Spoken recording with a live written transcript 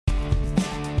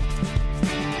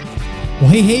Well,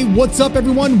 hey, what's up,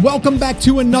 everyone? Welcome back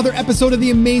to another episode of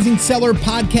the Amazing Seller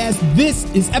Podcast. This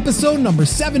is episode number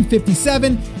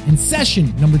 757 and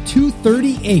session number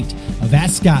 238 of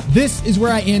Ask Scott. This is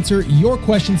where I answer your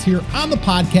questions here on the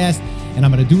podcast, and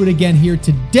I'm going to do it again here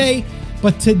today.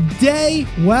 But today,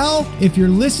 well, if you're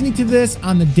listening to this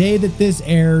on the day that this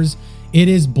airs, it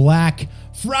is Black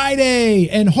Friday,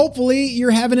 and hopefully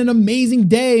you're having an amazing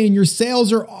day and your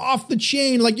sales are off the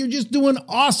chain, like you're just doing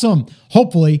awesome.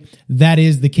 Hopefully that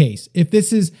is the case. If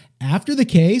this is after the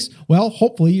case, well,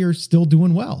 hopefully you're still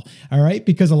doing well, all right?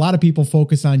 Because a lot of people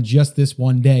focus on just this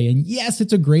one day, and yes,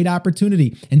 it's a great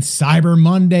opportunity, and Cyber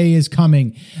Monday is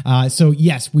coming. So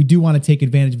yes, we do want to take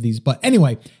advantage of these. But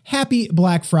anyway, happy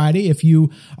Black Friday if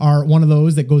you are one of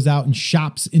those that goes out and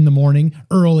shops in the morning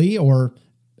early or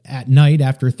at night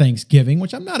after Thanksgiving,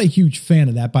 which I'm not a huge fan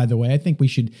of that, by the way. I think we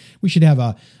should have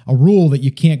a rule that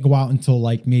you can't go out until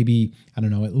like maybe, I don't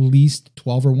know, at least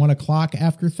 12 or 1 o'clock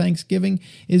after Thanksgiving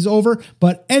is over.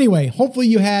 But anyway, hopefully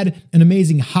you had an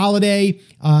amazing holiday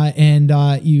and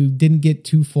you didn't get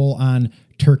too full on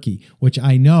turkey, which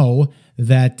I know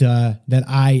that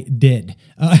I did.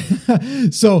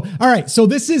 So, all right. So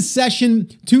this is session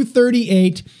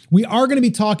 238. We are going to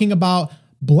be talking about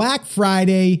Black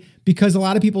Friday, because a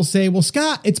lot of people say, well,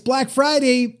 Scott, it's Black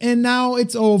Friday and now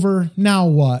it's over. Now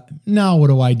what? Now what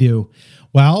do I do?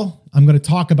 Well, I'm going to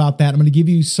talk about that. I'm going to give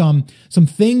you some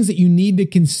things that you need to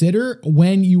consider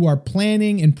when you are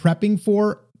planning and prepping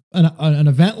for an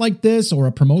event like this or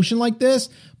a promotion like this,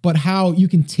 but how you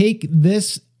can take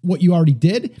this, what you already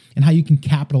did, and how you can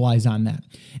capitalize on that,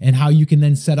 and how you can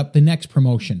then set up the next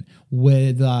promotion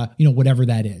with, whatever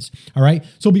that is. All right.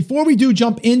 So before we do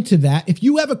jump into that, if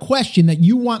you have a question that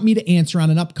you want me to answer on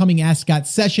an upcoming Ask Scott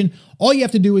session, all you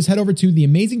have to do is head over to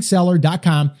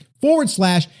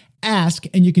theamazingseller.com/ask,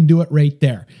 and you can do it right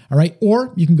there. All right.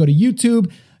 Or you can go to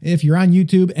YouTube if you're on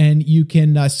YouTube, and you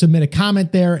can submit a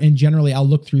comment there. And generally I'll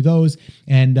look through those,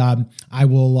 and I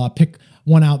will pick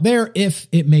one out there if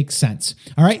it makes sense.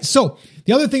 All right. So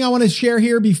the other thing I want to share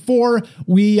here before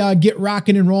we get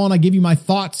rocking and rolling, I give you my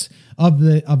thoughts of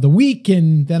the week,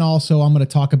 and then also I'm going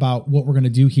to talk about what we're going to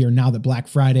do here now that Black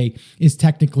Friday is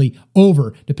technically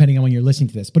over, depending on when you're listening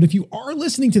to this. But if you are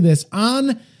listening to this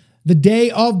on the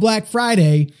day of Black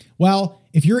Friday, well,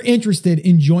 if you're interested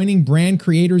in joining Brand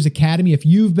Creators Academy, if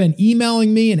you've been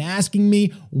emailing me and asking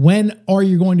me when are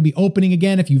you going to be opening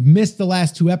again, if you've missed the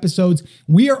last 2 episodes,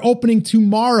 we are opening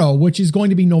tomorrow, which is going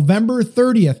to be November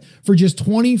 30th for just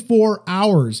 24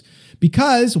 hours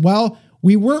because, well,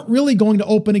 we weren't really going to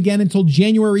open again until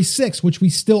January 6th, which we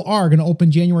still are going to open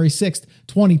January 6th,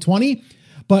 2020.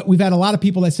 But we've had a lot of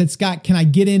people that said, Scott, can I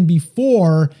get in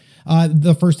before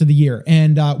the first of the year?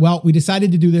 And well, we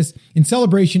decided to do this in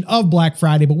celebration of Black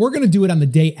Friday, but we're going to do it on the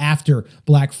day after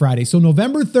Black Friday. So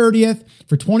November 30th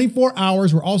for 24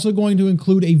 hours. We're also going to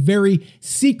include a very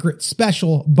secret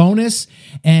special bonus,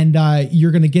 and you're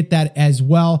going to get that as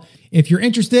well. If you're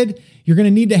interested, you're going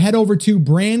to need to head over to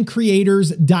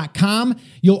brandcreators.com.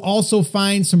 You'll also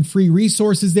find some free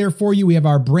resources there for you. We have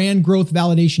our brand growth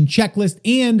validation checklist,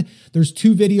 and there's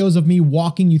 2 videos of me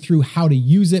walking you through how to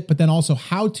use it, but then also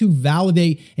how to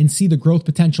validate and see the growth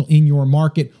potential in your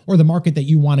market or the market that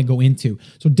you want to go into.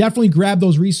 So definitely grab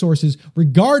those resources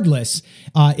regardless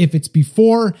if it's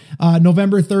before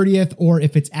November 30th or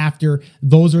if it's after.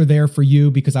 Those are there for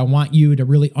you because I want you to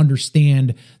really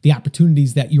understand the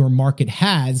opportunities that your market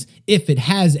has, if it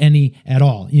has any at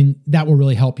all. And that will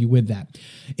really help you with that.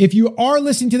 If you are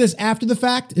listening to this after the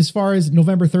fact, as far as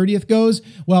November 30th goes,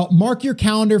 well, mark your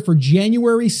calendar for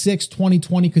January 6th,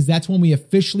 2020, because that's when we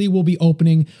officially will be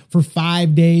opening for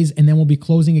 5 days, and then we'll be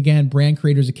closing again Brand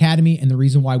Creators Academy. And the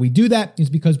reason why we do that is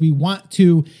because we want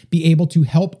to be able to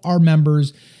help our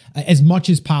members as much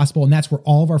as possible. And that's where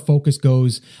all of our focus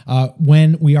goes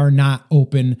when we are not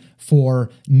open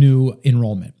for new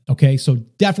enrollment. Okay, so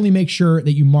definitely make sure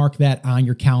that you mark that on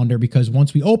your calendar, because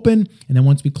once we open and then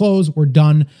once we close, we're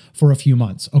done for a few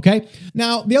months. Okay,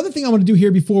 now the other thing I want to do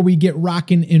here before we get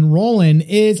rocking and rolling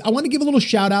is I want to give a little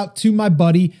shout out to my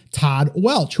buddy Todd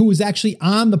Welch, who is actually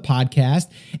on the podcast,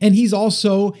 and he's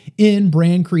also in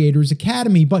Brand Creators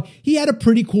Academy, but he had a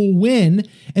pretty cool win.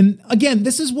 And again,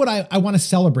 this is what I want to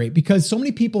celebrate, because so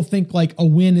many people think like a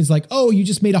win is like, oh, you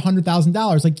just made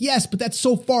 $100,000. Like, yes, but that's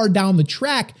so far down the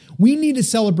track. We need to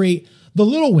celebrate the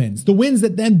little wins, the wins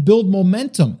that then build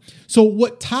momentum. So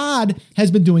what Todd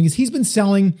has been doing is he's been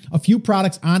selling a few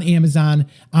products on Amazon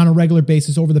on a regular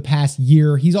basis over the past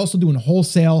year. He's also doing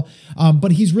wholesale,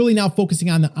 but he's really now focusing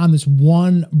on this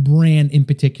one brand in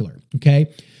particular.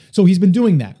 Okay, so he's been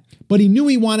doing that, but he knew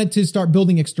he wanted to start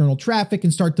building external traffic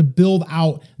and start to build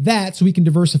out that so he can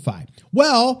diversify.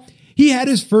 Well, He had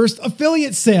his first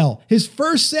affiliate sale, his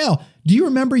first sale. Do you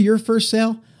remember your first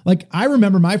sale? Like, I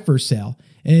remember my first sale.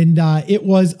 And it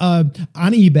was on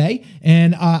eBay,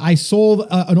 and I sold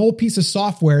an old piece of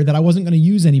software that I wasn't going to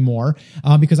use anymore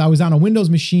because I was on a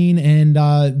Windows machine, and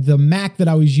the Mac that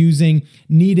I was using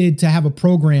needed to have a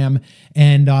program,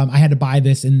 and I had to buy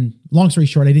this. And long story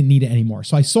short, I didn't need it anymore,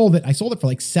 so I sold it. I sold it for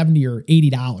like $70 or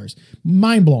 $80.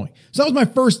 Mind blowing. So that was my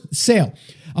first sale.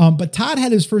 But Todd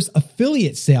had his first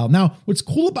affiliate sale. Now, what's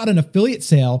cool about an affiliate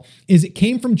sale is it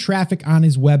came from traffic on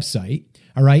his website.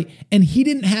 All right. And he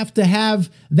didn't have to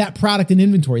have that product in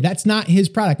inventory. That's not his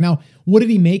product. Now, what did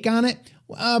he make on it?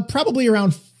 Probably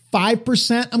around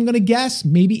 5%, I'm going to guess,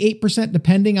 maybe 8%,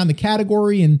 depending on the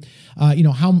category and,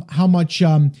 how much,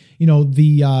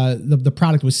 the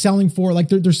product was selling for. Like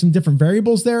there's some different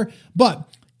variables there, but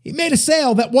he made a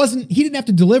sale he didn't have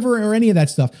to deliver or any of that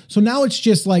stuff. So now it's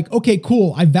just like, okay,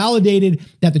 cool. I validated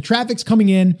that the traffic's coming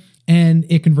in, and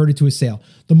it converted to a sale.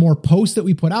 The more posts that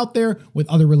we put out there with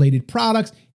other related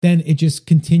products, then it just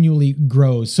continually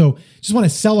grows. So just want to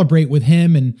celebrate with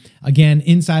him. And again,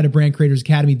 inside of Brand Creators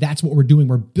Academy, that's what we're doing.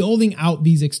 We're building out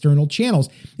these external channels.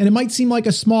 And it might seem like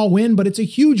a small win, but it's a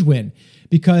huge win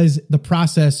because the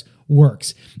process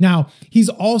works. Now, he's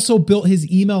also built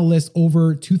his email list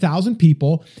over 2,000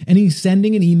 people, and he's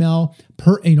sending an email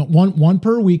one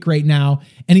per week right now.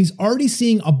 And he's already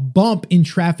seeing a bump in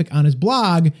traffic on his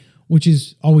blog, which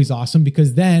is always awesome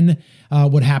because then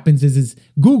what happens is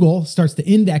Google starts to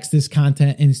index this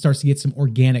content and starts to get some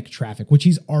organic traffic, which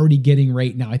he's already getting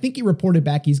right now. I think he reported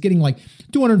back he's getting like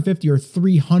 250 or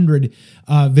 300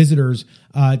 visitors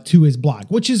to his blog,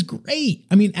 which is great.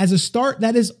 I mean, as a start,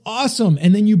 that is awesome.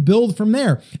 And then you build from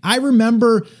there. I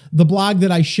remember the blog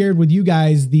that I shared with you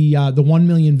guys, the 1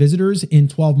 million visitors in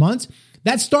 12 months.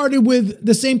 That started with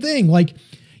the same thing. Like,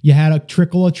 you had a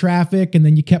trickle of traffic and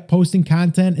then you kept posting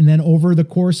content. And then over the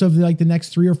course of like the next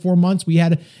 3 or 4 months, we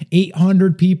had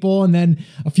 800 people. And then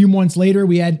a few months later,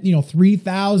 we had,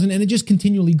 3,000, and it just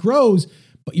continually grows,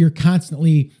 but you're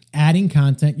constantly adding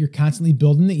content. You're constantly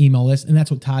building the email list. And that's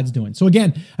what Todd's doing. So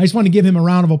again, I just want to give him a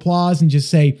round of applause and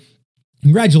just say,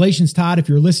 congratulations, Todd, if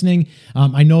you're listening.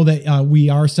 I know that we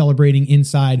are celebrating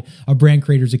inside of Brand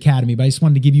Creators Academy, but I just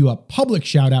wanted to give you a public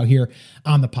shout out here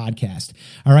on the podcast.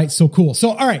 All right, so cool. So,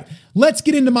 all right, let's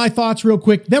get into my thoughts real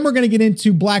quick. Then we're going to get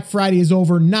into Black Friday is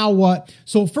over. Now what?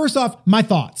 So first off, my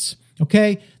thoughts,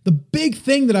 okay? The big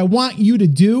thing that I want you to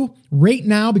do right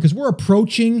now, because we're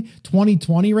approaching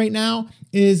 2020 right now,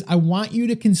 is I want you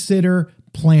to consider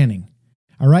planning.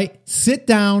 All right. Sit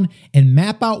down and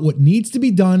map out what needs to be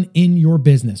done in your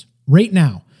business right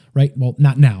now. Right. Well,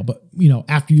 not now, but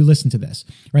after you listen to this,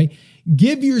 right?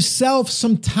 Give yourself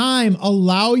some time.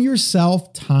 Allow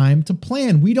yourself time to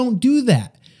plan. We don't do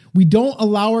that. We don't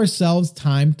allow ourselves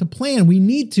time to plan. We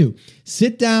need to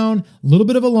sit down, a little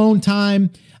bit of alone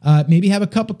time, maybe have a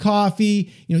cup of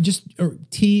coffee, or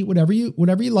tea, whatever you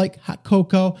like, hot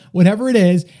cocoa, whatever it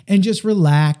is, and just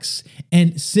relax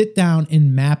and sit down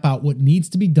and map out what needs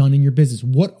to be done in your business.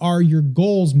 What are your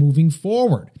goals moving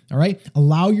forward? All right.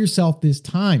 Allow yourself this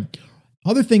time.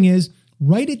 Other thing is,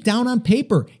 write it down on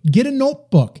paper. Get a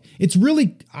notebook.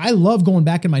 I love going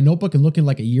back in my notebook and looking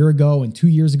like a year ago and 2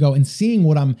 years ago and seeing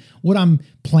what I'm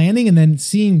planning, and then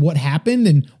seeing what happened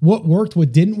and what worked,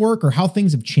 what didn't work, or how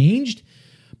things have changed.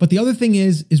 But the other thing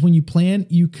is when you plan,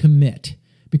 you commit,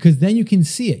 because then you can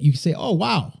see it. You can say, oh,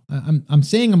 wow, I'm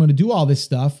saying I'm going to do all this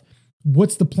stuff.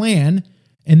 What's the plan?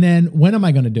 And then when am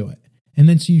I going to do it? And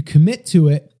then so you commit to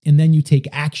it, and then you take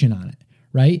action on it.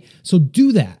 Right? So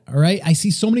do that. All right. I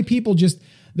see so many people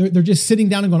they're just sitting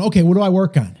down and going, okay, what do I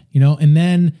work on? And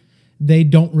then they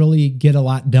don't really get a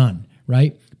lot done.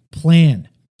 Right? Plan.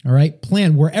 All right.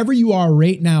 Plan wherever you are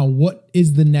right now. What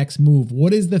is the next move?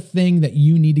 What is the thing that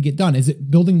you need to get done? Is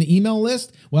it building the email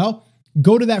list? Well,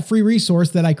 go to that free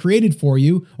resource that I created for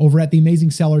you over at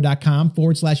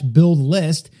theamazingseller.com/build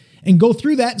list and go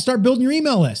through that and start building your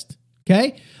email list.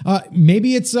 Okay.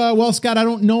 Maybe it's, Scott, I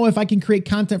don't know if I can create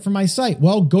content for my site.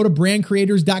 Well, go to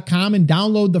brandcreators.com and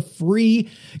download the free,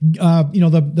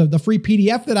 the free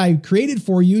PDF that I created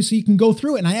for you so you can go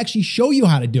through it. And I actually show you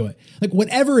how to do it. Like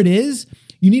whatever it is,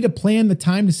 you need to plan the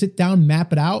time to sit down,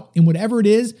 map it out. And whatever it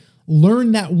is,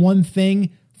 learn that one thing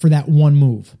for that one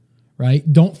move,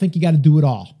 right? Don't think you got to do it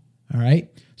all. All right.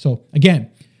 So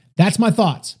again, that's my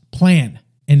thoughts. Plan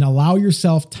and allow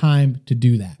yourself time to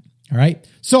do that. All right.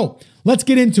 So let's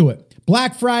get into it.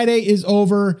 Black Friday is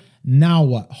over. Now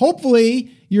what?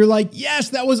 Hopefully you're like, yes,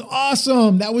 that was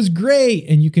awesome. That was great.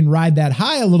 And you can ride that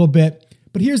high a little bit.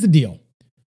 But here's the deal.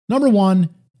 Number one,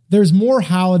 there's more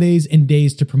holidays and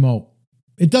days to promote.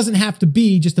 It doesn't have to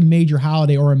be just a major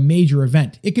holiday or a major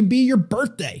event. It can be your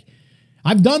birthday.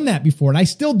 I've done that before and I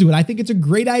still do it. I think it's a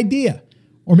great idea.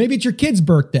 Or maybe it's your kid's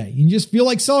birthday and you just feel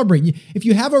like celebrating. If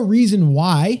you have a reason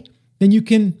why, then you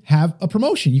can have a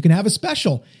promotion. You can have a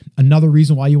special. Another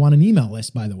reason why you want an email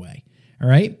list, by the way. All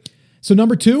right. So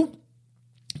number 2,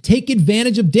 take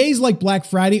advantage of days like Black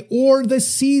Friday or the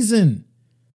season.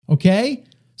 Okay.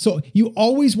 So you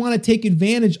always want to take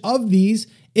advantage of these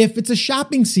if it's a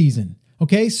shopping season.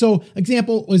 Okay. So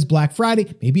example was Black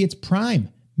Friday. Maybe it's Prime.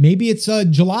 Maybe it's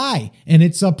July and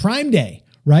it's a Prime Day,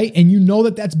 right? And you know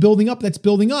that that's building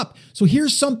up. So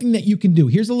here's something that you can do.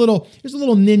 Here's a little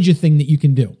ninja thing that you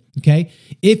can do. Okay.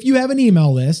 If you have an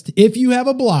email list, if you have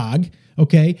a blog,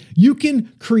 okay, you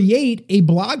can create a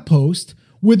blog post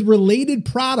with related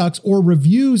products or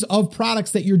reviews of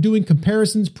products that you're doing,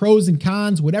 comparisons, pros and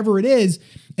cons, whatever it is.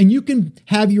 And you can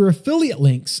have your affiliate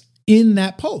links in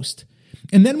that post.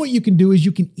 And then what you can do is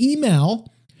you can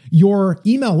email your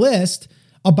email list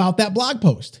about that blog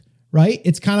post, right?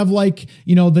 It's kind of like,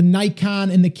 the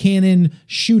Nikon and the Canon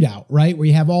shootout, right? Where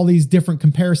you have all these different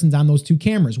comparisons on those two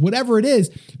cameras. Whatever it is,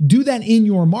 do that in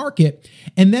your market.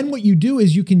 And then what you do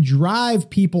is you can drive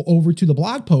people over to the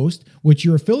blog post, which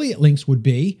your affiliate links would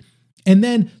be. And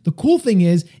then the cool thing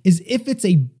is if it's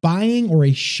a buying or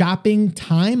a shopping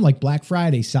time like Black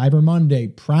Friday, Cyber Monday,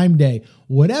 Prime Day,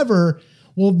 whatever,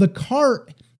 well, their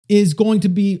cart is going to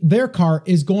be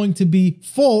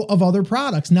full of other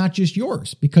products, not just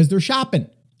yours, because they're shopping,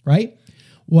 right?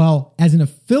 Well, as an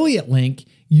affiliate link,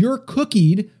 you're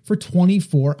cookied for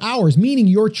 24 hours, meaning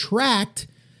you're tracked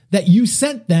that you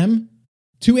sent them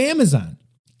to Amazon.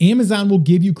 Amazon will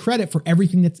give you credit for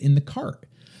everything that's in the cart.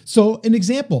 So an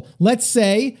example, let's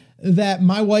say that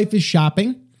my wife is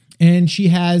shopping and she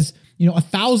has,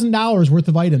 $1,000 worth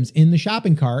of items in the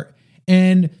shopping cart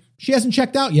and she hasn't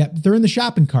checked out yet, but they're in the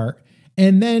shopping cart.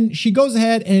 And then she goes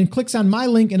ahead and clicks on my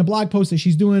link in a blog post that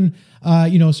she's doing,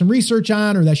 some research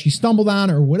on or that she stumbled on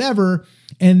or whatever.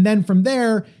 And then from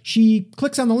there, she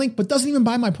clicks on the link, but doesn't even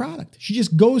buy my product. She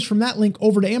just goes from that link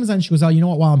over to Amazon. She goes, oh, you know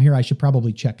what? While I'm here, I should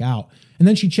probably check out. And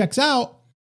then she checks out.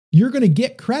 You're going to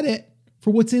get credit for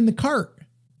what's in the cart.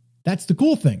 That's the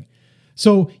cool thing.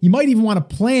 So you might even want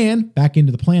to plan, back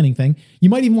into the planning thing, you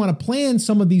might even want to plan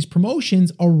some of these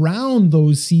promotions around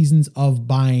those seasons of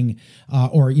buying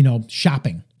or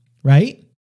shopping, right?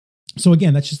 So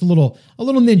again, that's just a little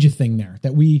ninja thing there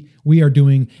that we are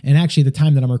doing. And actually, the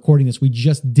time that I'm recording this, we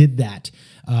just did that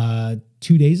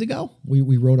 2 days ago.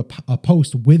 We wrote a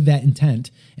post with that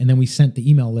intent, and then we sent the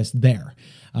email list there.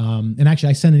 And actually,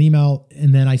 I sent an email,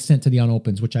 and then I sent to the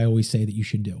unopens, which I always say that you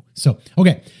should do. So,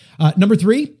 okay, number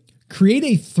 3. Create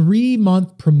a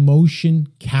 3-month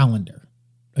promotion calendar.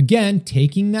 Again,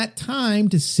 taking that time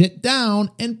to sit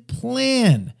down and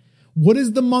plan. What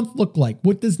does the month look like?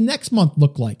 What does next month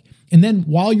look like? And then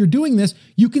while you're doing this,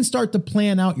 you can start to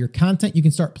plan out your content. You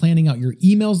can start planning out your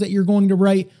emails that you're going to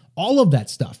write, all of that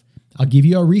stuff. I'll give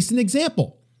you a recent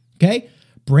example. Okay.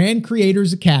 Brand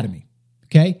Creators Academy.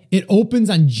 Okay. It opens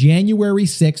on January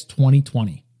 6th,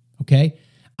 2020. Okay.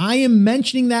 I am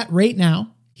mentioning that right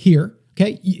now here.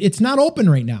 Okay. It's not open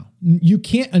right now. You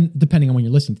can't, depending on when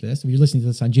you're listening to this, if you're listening to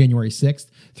this on January 6th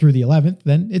through the 11th,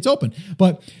 then it's open.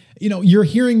 But, you're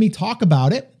hearing me talk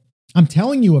about it. I'm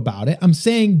telling you about it. I'm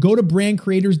saying go to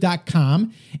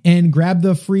brandcreators.com and grab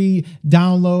the free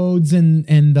downloads and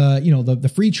the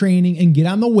free training and get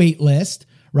on the wait list,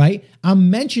 right? I'm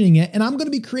mentioning it and I'm going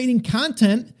to be creating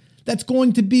content that's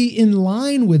going to be in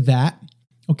line with that,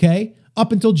 okay,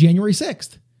 up until January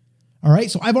 6th. All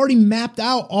right. So I've already mapped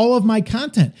out all of my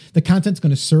content. The content's going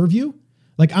to serve you.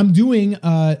 Like I'm doing,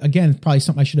 again, probably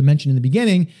something I should have mentioned in the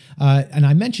beginning. And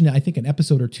I mentioned it, I think an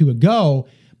episode or two ago,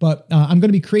 but I'm going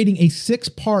to be creating a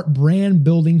 6-part brand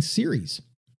building series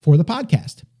for the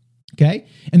podcast. Okay.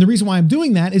 And the reason why I'm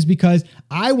doing that is because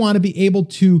I want to be able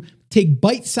to take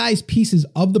bite-sized pieces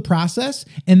of the process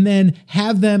and then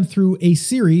have them through a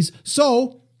series.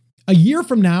 So a year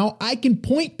from now, I can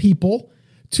point people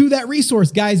to that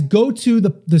resource. Guys, go to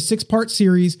the 6-part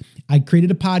series. I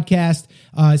created a podcast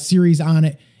series on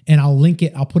it and I'll link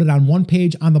it. I'll put it on one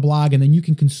page on the blog and then you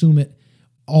can consume it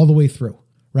all the way through,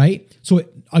 right? So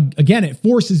it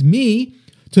forces me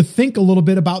to think a little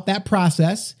bit about that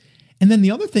process. And then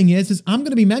the other thing is I'm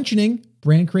going to be mentioning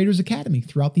Brand Creators Academy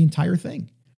throughout the entire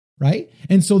thing, right?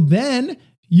 And so then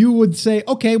you would say,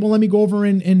 okay, well, let me go over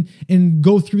and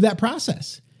go through that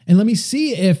process and let me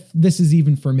see if this is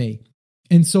even for me.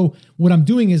 And so what I'm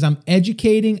doing is I'm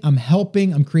educating, I'm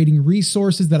helping, I'm creating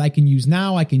resources that I can use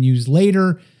now, I can use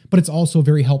later, but it's also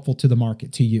very helpful to the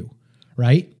market, to you,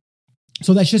 right?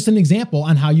 So that's just an example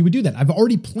on how you would do that. I've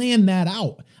already planned that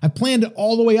out. I've planned it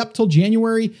all the way up till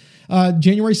January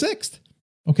 6th.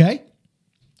 Okay.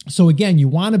 So again, you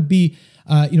want to be,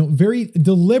 very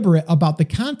deliberate about the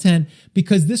content,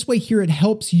 because this way here, it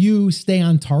helps you stay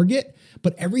on target,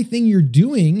 but everything you're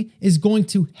doing is going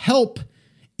to help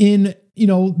in,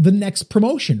 the next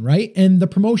promotion, right? And the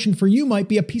promotion for you might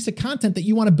be a piece of content that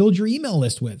you want to build your email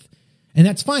list with. And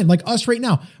that's fine. Like us right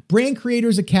now, Brand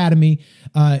Creators Academy,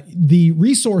 the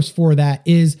resource for that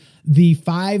is the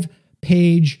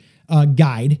 5-page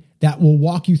guide that will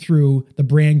walk you through the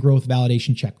brand growth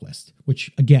validation checklist,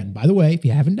 which again, by the way, if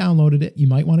you haven't downloaded it, you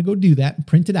might want to go do that and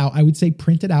print it out. I would say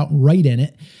print it out, write in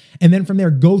it. And then from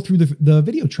there, go through the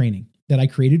video training that I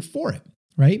created for it,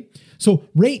 right? So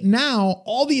right now,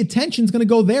 all the attention is going to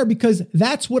go there because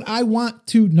that's what I want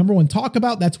to, number one, talk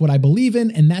about. That's what I believe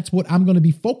in. And that's what I'm going to be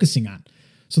focusing on.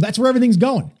 So that's where everything's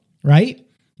going, right?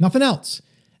 Nothing else.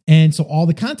 And so all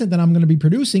the content that I'm going to be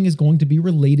producing is going to be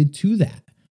related to that.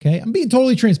 Okay. I'm being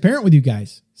totally transparent with you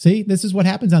guys. See, this is what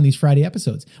happens on these Friday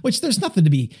episodes, which there's nothing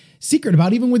to be secret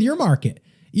about, even with your market.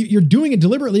 You're doing it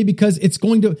deliberately because it's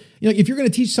going to, if you're going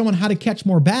to teach someone how to catch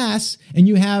more bass and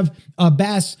you have a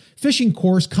bass fishing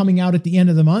course coming out at the end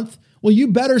of the month, well, you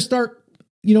better start,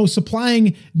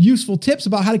 supplying useful tips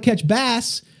about how to catch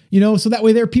bass, so that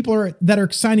way there are people that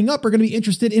are signing up are going to be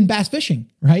interested in bass fishing,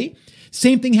 right?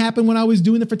 Same thing happened when I was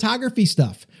doing the photography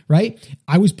stuff, right?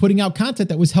 I was putting out content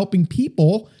that was helping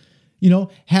people,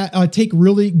 take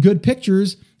really good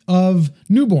pictures of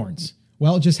newborns.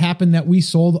 Well, it just happened that we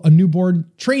sold a newborn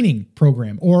training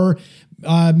program or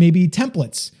maybe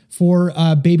templates for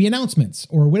baby announcements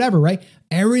or whatever, right?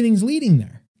 Everything's leading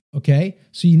there, okay?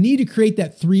 So you need to create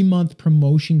that 3-month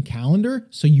promotion calendar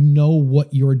so you know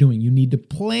what you're doing. You need to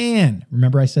plan.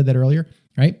 Remember I said that earlier,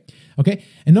 right? Okay.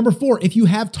 And number 4, if you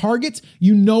have targets,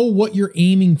 you know what you're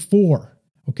aiming for,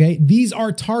 okay? These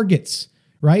are targets.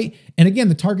 Right? And again,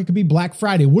 the target could be Black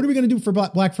Friday. What are we going to do for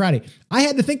Black Friday? I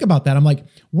had to think about that. I'm like,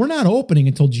 we're not opening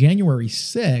until January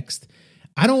 6th.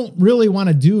 I don't really want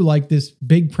to do like this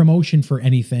big promotion for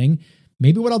anything.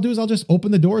 Maybe what I'll do is I'll just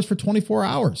open the doors for 24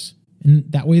 hours.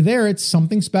 And that way there, it's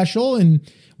something special. And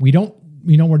we don't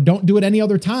do it any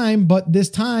other time, but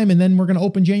this time, and then we're going to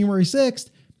open January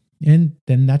 6th. And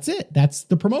then that's it. That's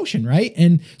the promotion, right?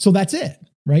 And so that's it,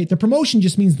 right? The promotion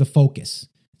just means the focus,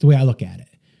 the way I look at it.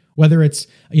 Whether it's,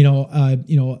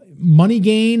 money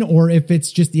gain or if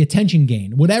it's just the attention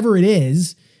gain, whatever it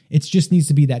is, it just needs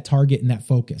to be that target and that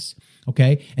focus.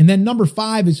 Okay. And then number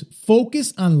 5 is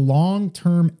focus on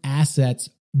long-term assets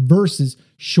versus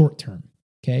short-term.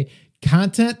 Okay.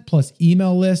 Content plus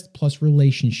email list plus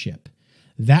relationship.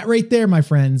 That right there, my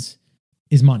friends,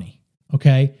 is money.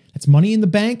 Okay. That's money in the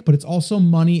bank, but it's also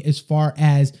money as far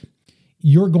as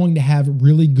you're going to have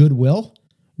really goodwill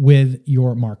with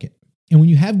your market. And when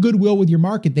you have goodwill with your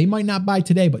market, they might not buy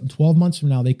today, but in 12 months from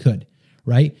now, they could,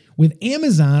 right? With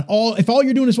Amazon, if all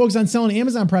you're doing is focus on selling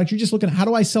Amazon products, you're just looking at how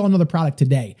do I sell another product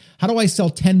today? How do I sell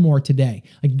 10 more today?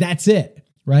 Like that's it,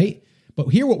 right? But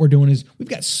here what we're doing is we've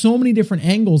got so many different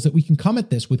angles that we can come at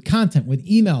this with content, with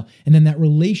email, and then that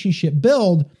relationship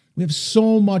build. We have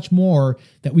so much more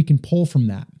that we can pull from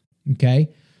that,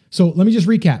 okay? So let me just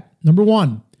recap. Number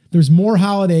 1, there's more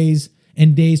holidays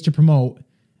and days to promote.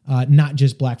 Not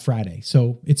just Black Friday.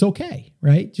 So it's okay,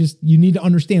 right? Just you need to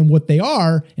understand what they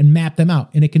are and map them out.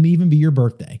 And it can even be your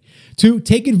birthday. 2,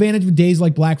 take advantage of days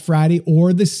like Black Friday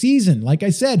or the season. Like I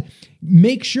said,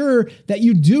 make sure that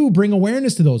you do bring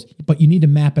awareness to those, but you need to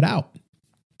map it out.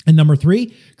 And number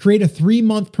 3, create a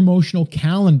 3-month promotional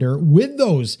calendar with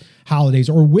those holidays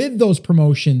or with those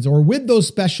promotions or with those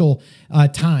special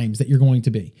times that you're going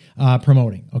to be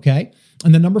promoting, okay?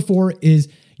 And then number 4 is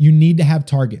you need to have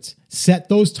targets. Set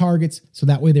those targets so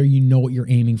that way there you know what you're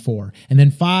aiming for. And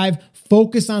then 5,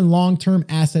 focus on long-term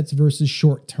assets versus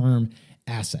short-term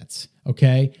assets.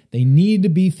 Okay. They need to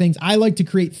be things. I like to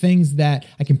create things that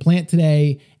I can plant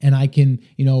today and I can,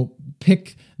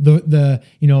 pick the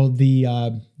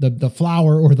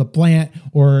flower or the plant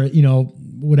or,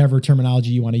 whatever terminology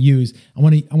you want to use. I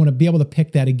want to be able to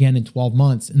pick that again in 12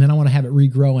 months. And then I want to have it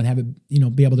regrow and have it,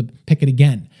 be able to pick it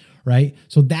again. Right.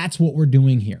 So that's what we're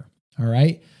doing here. All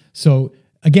right. So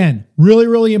again, really,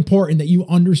 really important that you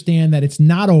understand that it's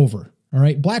not over. All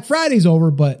right. Black Friday's over,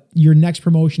 but your next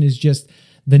promotion is just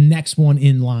the next one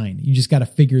in line. You just got to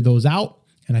figure those out.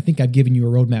 And I think I've given you a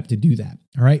roadmap to do that.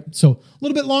 All right. So a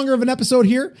little bit longer of an episode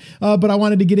here, but I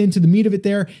wanted to get into the meat of it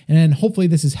there. And hopefully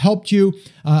this has helped you.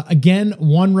 Again,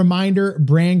 one reminder,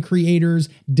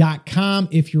 brandcreators.com.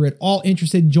 If you're at all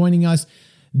interested in joining us,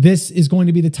 this is going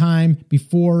to be the time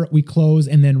before we close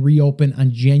and then reopen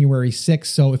on January 6th.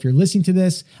 So if you're listening to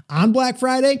this on Black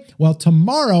Friday, well,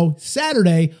 tomorrow,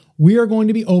 Saturday, we are going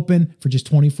to be open for just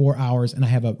 24 hours. And I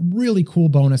have a really cool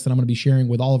bonus that I'm going to be sharing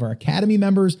with all of our Academy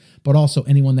members, but also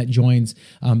anyone that joins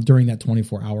during that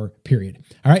 24-hour period.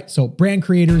 All right, so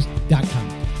brandcreators.com.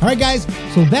 All right, guys,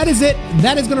 so that is it.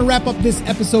 That is going to wrap up this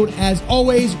episode. As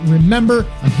always, remember,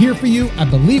 I'm here for you. I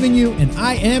believe in you, and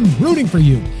I am rooting for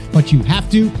you. But you have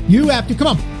to, come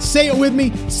on, say it with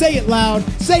me, say it loud,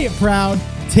 say it proud,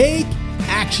 take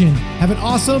action. Have an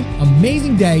awesome,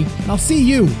 amazing day, and I'll see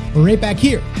you right back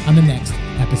here on the next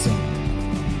episode.